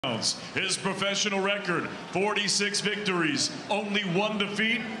His professional record, 46 victories, only 1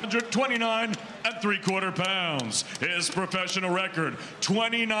 defeat, 129 3/4 pounds. His professional record,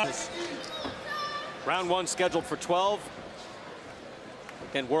 29. Round one scheduled for 12.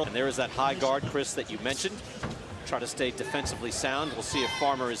 And there is that high guard, Chris, that you mentioned. Try to stay defensively sound. We'll see if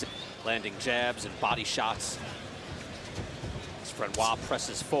Farmer is landing jabs and body shots. Frenois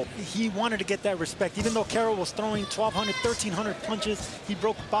presses full. He wanted to get that respect. Even though Carroll was throwing 1,200, 1,300 punches, he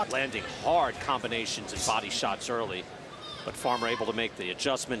broke box. Landing hard combinations and body shots early, but Farmer able to make the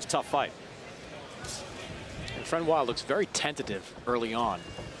adjustments. Tough fight. And Frenois looks very tentative early on.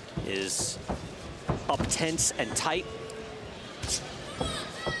 Is up tense and tight.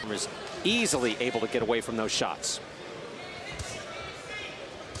 Farmer is easily able to get away from those shots.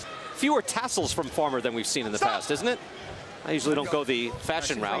 Fewer tassels from Farmer than we've seen in the past, isn't it? I usually don't go the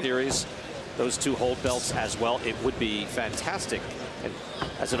fashion route. Series, those two hold belts as well. It would be fantastic, and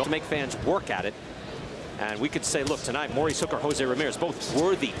as it'll make fans work at it. And we could say, look, tonight, Maurice Hooker, Jose Ramirez, both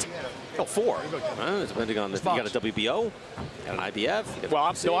worthy. Four. Depending on if you got a WBO, and an IBF.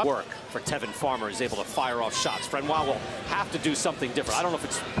 Well, work for Tevin. Farmer is able to fire off shots. Frenois will have to do something different. I don't know if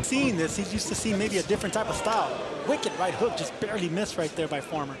it's seeing this. He's used to see maybe a different type of style. Wicked right hook, just barely missed right there by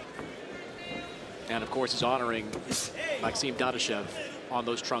Farmer. And of course, he's honoring Maxime Dadashev on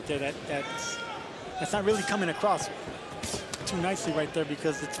those trunks. Yeah, that's not really coming across too nicely right there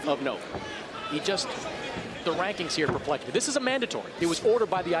because it's of note. The rankings here perplex me. This is a mandatory. It was ordered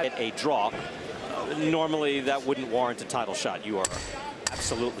by the a draw. Normally, that wouldn't warrant a title shot. You are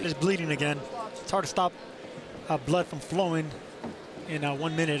absolutely. It's bleeding again. It's hard to stop blood from flowing in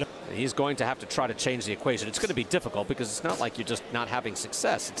 1 minute. He's going to have to try to change the equation. It's going to be difficult because it's not like you're just not having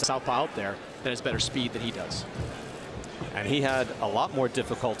success. It's southpaw out there that has better speed than he does. And he had a lot more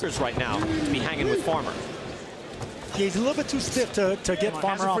difficulties right now to be hanging with Farmer. Yeah, he's a little bit too stiff to get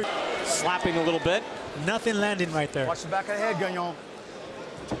Farmer off. Slapping a little bit. Nothing landing right there. Watch the back of the head, Guillaume.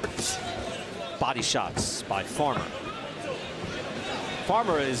 Body shots by Farmer.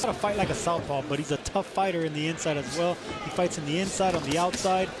 Farmer is a fight like a southpaw, but he's a tough fighter in the inside as well. He fights in the inside, on the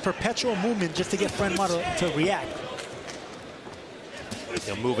outside. Perpetual movement just to get Frenois to react.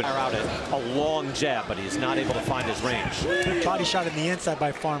 He'll move it out a long jab, but he's not able to find his range. Body shot in the inside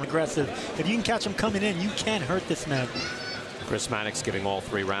by Farmer, aggressive. If you can catch him coming in, you can hurt this man. Chris Mannix giving all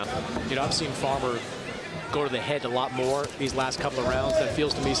 3 rounds. You know, I've seen Farmer go to the head a lot more these last couple of rounds. That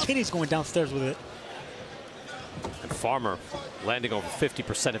feels to me. He's going downstairs with it. And Farmer landing over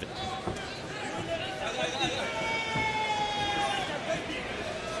 50% of it.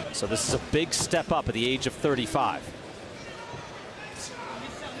 So this is a big step up at the age of 35.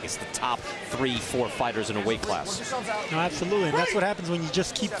 It's the top 3-4 fighters in a weight class. No, absolutely, and that's what happens when you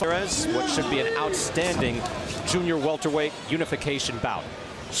just keep. What should be an outstanding junior welterweight unification bout.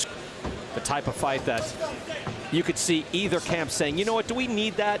 The type of fight that you could see either camp saying, you know what, do we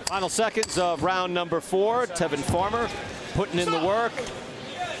need that? Final seconds of round number 4. Tevin Farmer putting in the work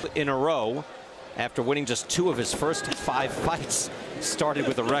in a row after winning just 2 of his first 5 fights. Started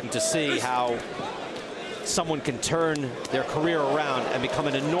with a record to see how someone can turn their career around and become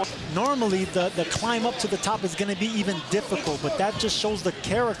an enormous. Normally, the climb up to the top is going to be even difficult, but that just shows the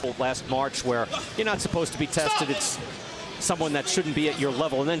character. Last March, where you're not supposed to be tested, it's someone that shouldn't be at your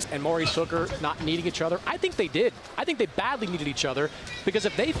level. And Maurice Hooker not needing each other. I think they did. I think they badly needed each other, because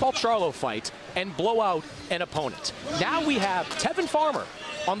if they fall Charlo fight and blow out an opponent, now we have Tevin Farmer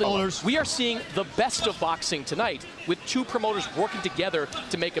on the owners. We are seeing the best of boxing tonight, with 2 promoters working together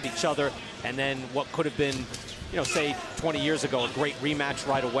to make up each other. And then what could have been, you know, say 20 years ago, a great rematch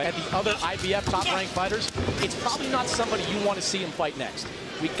right away. At the other IBF top-ranked fighters, it's probably not somebody you want to see him fight next.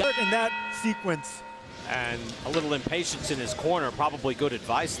 We got in that sequence. And a little impatience in his corner, probably good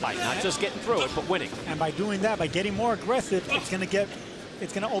advice, like not just getting through it, but winning. And by doing that, by getting more aggressive, it's gonna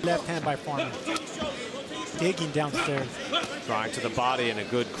open left hand by Farmer. Digging downstairs. Trying to the body in a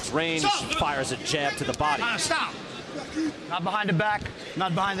good range, fires a jab to the body. Stop! Not behind the back,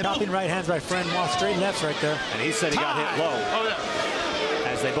 not behind the... Dropping right hands by Frenois, straight lefts right there. And he said he got hit low. Oh,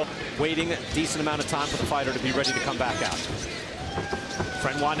 yeah. As they both waiting a decent amount of time for the fighter to be ready to come back out.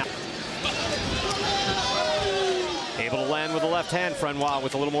 Frenois now. Able to land with the left hand, Frenois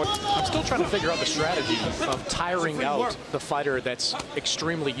with a little more. I'm still trying to figure out the strategy of tiring out the fighter that's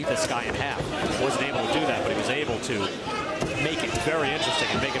extremely used. This guy in half. Wasn't able to do that, but he was able to make it very interesting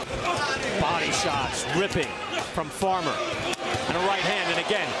and make it body shots, ripping from Farmer. And a right hand, and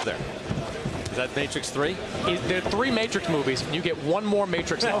again. There. Is that Matrix 3? There are 3 Matrix movies, and you get 1 more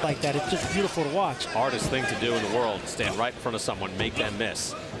Matrix. Like that, it's just beautiful to watch. Hardest thing to do in the world, stand right in front of someone, make them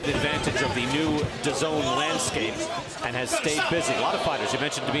miss. Advantage of the new DAZN landscape and has stayed busy. A lot of fighters. You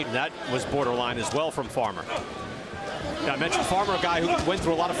mentioned to me that was borderline as well from Farmer. I mentioned Farmer, a guy who went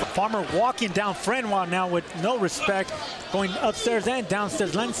through a lot of... Farmer walking down Frenois now with no respect, going upstairs and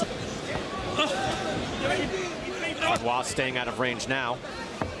downstairs. Frenois staying out of range now.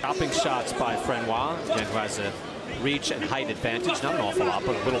 Dropping shots by Frenois, again, who has a reach and height advantage. Not an awful lot,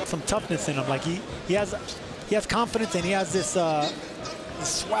 but a little... Some toughness in him. Like he has confidence, and he has this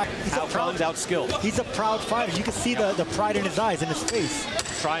swag. He's outskilled. He's a proud fighter. You can see the pride in his eyes, in his face.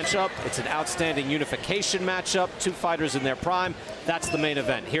 Try and up. It's an outstanding unification matchup. Two fighters in their prime. That's the main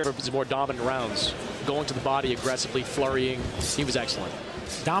event. Here his more dominant rounds, going to the body aggressively, flurrying. He was excellent.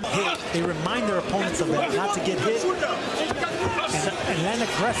 They remind their opponents of that, not to get hit and land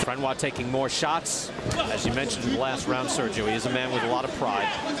aggressive. Frenois taking more shots. As you mentioned in the last round, Sergio, he is a man with a lot of pride.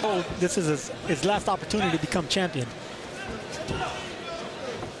 Oh, this is his last opportunity to become champion.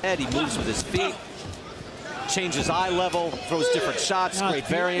 And he moves with his feet, changes eye level, throws different shots, great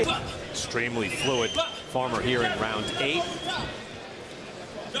variant. Extremely fluid. Farmer here in round 8.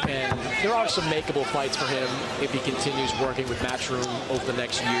 And there are some makeable fights for him if he continues working with Matchroom over the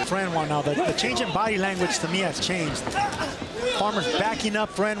next year. Frenois now, the change in body language to me has changed. Farmer's backing up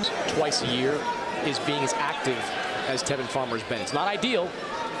Frenois. Twice a year is being as active as Tevin Farmer's been. It's not ideal.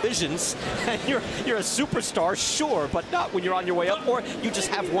 Visions, and you're a superstar, sure, but not when you're on your way up, or you just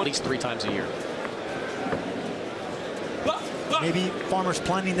have one. At least 3 times a year. Maybe Farmer's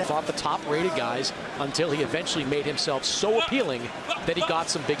planning that. Fought the top-rated guys until he eventually made himself so appealing that he got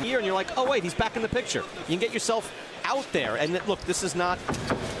some big year, and you're like, oh wait, he's back in the picture. You can get yourself out there, and look, this is not.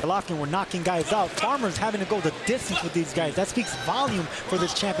 Often we're knocking guys out. Farmer's having to go the distance with these guys. That speaks volume for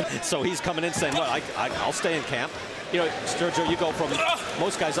this champion. So he's coming in saying, well, I'll stay in camp. You know, Sergio, you go from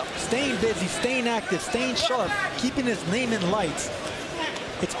most guys up. Staying busy, staying active, staying sharp, keeping his name in lights.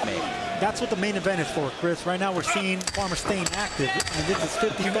 That's what the main event is for, Chris. Right now we're seeing Farmer staying active. And this is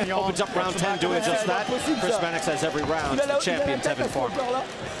 50 minutes. Opens up round 10 doing just that. Chris Mannix has every round. The champion, Tevin Farmer.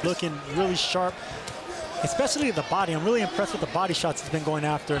 Looking really sharp, especially at the body. I'm really impressed with the body shots he's been going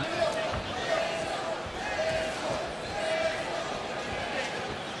after.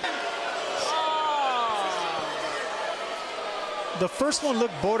 The first one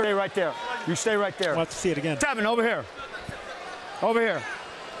looked border. Stay right there. You stay right there. We'll have to see it again. Tevin, over here. Over here.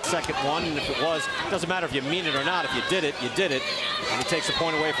 Second one, and if it was, doesn't matter if you mean it or not. If you did it, you did it. And he takes a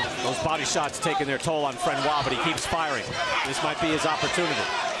point away from those body shots taking their toll on Frenois, but he keeps firing. This might be his opportunity.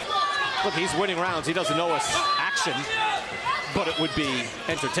 Look, he's winning rounds. He doesn't know us action, but it would be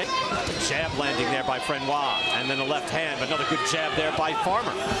entertaining. Jab landing there by Frenois, and then a left hand, but another good jab there by Farmer.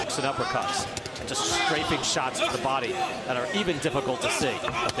 And uppercuts, and just strafing shots to the body that are even difficult to see.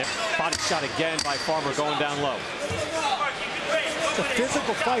 Body shot again by Farmer going down low. It's a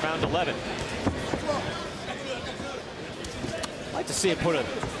physical fight. Round 11. I'd like to see it put a...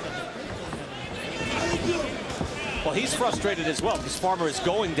 Well, he's frustrated as well because Farmer is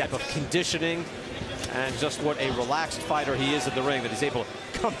going down of conditioning and just what a relaxed fighter he is in the ring, that he's able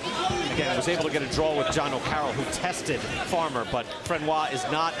to come. Again, was able to get a draw with John O'Carroll, who tested Farmer, but Frenois is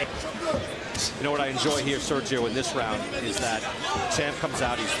not. You know what I enjoy here, Sergio, in this round is that champ comes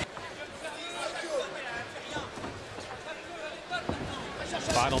out. He's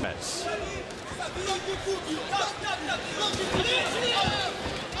final minutes.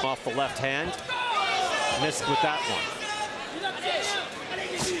 Off the left hand. Missed with that one.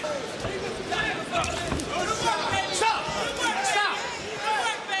 Stop!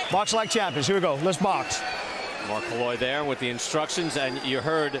 Box like champions. Here we go. Let's box. Mark Malloy there with the instructions, and you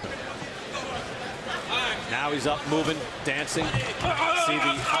heard. Now he's up, moving, dancing. See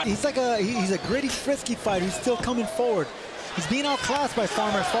the. He's a gritty, frisky fighter. He's still coming forward. He's being outclassed by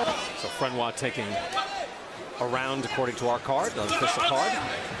Farmer. So Frenois taking a round according to our card, the official card.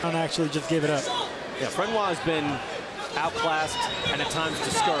 And actually just gave it up. Yeah, Frenois has been outclassed and at times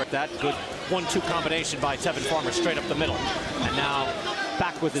discouraged. That good 1-2 combination by Tevin Farmer straight up the middle. And now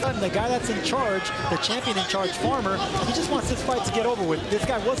back with his... The guy that's in charge, the champion in charge, Farmer, he just wants this fight to get over with. This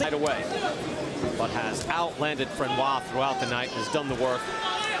guy wasn't... Right away, but has outlanded Frenois throughout the night, has done the work.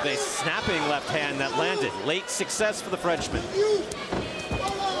 A snapping left hand that landed. Late success for the Frenchman.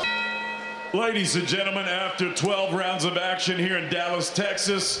 Ladies and gentlemen, after 12 rounds of action here in Dallas,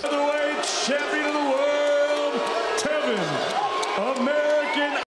 Texas, featherweight champion of the world, Tevin, American